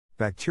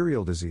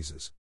Bacterial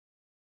diseases.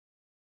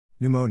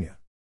 Pneumonia.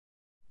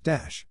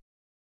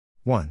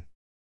 1.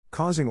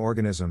 Causing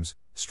organisms,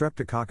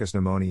 Streptococcus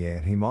pneumoniae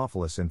and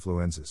Haemophilus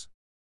influenzas.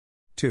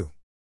 2.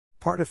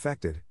 Part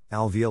affected,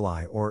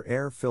 alveoli or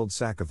air-filled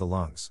sac of the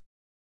lungs.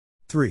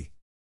 3.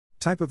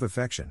 Type of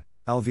affection,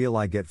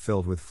 alveoli get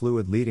filled with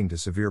fluid leading to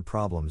severe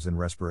problems in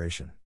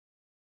respiration.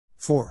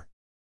 4.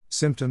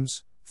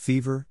 Symptoms,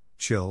 fever,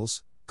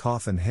 chills,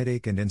 cough and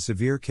headache, and in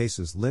severe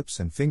cases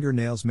lips and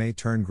fingernails may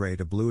turn gray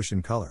to bluish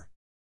in color.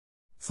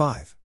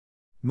 5.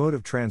 Mode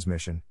of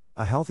transmission,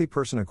 a healthy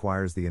person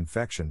acquires the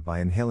infection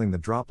by inhaling the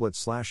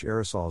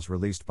droplets/aerosols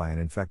released by an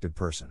infected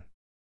person.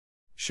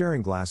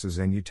 Sharing glasses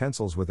and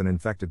utensils with an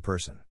infected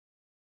person.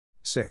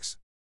 6.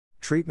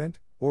 Treatment,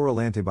 oral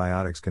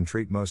antibiotics can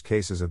treat most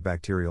cases of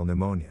bacterial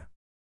pneumonia.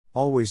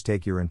 Always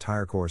take your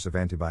entire course of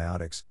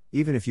antibiotics,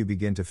 even if you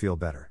begin to feel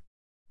better.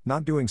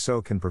 Not doing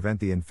so can prevent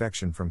the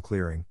infection from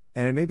clearing,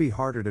 and it may be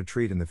harder to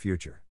treat in the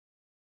future.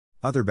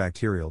 Other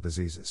bacterial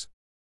diseases.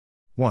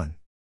 1.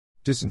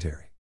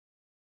 Dysentery.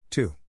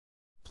 2.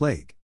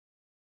 Plague.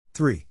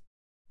 3.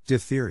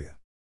 Diphtheria.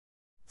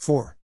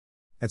 4.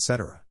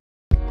 Etc.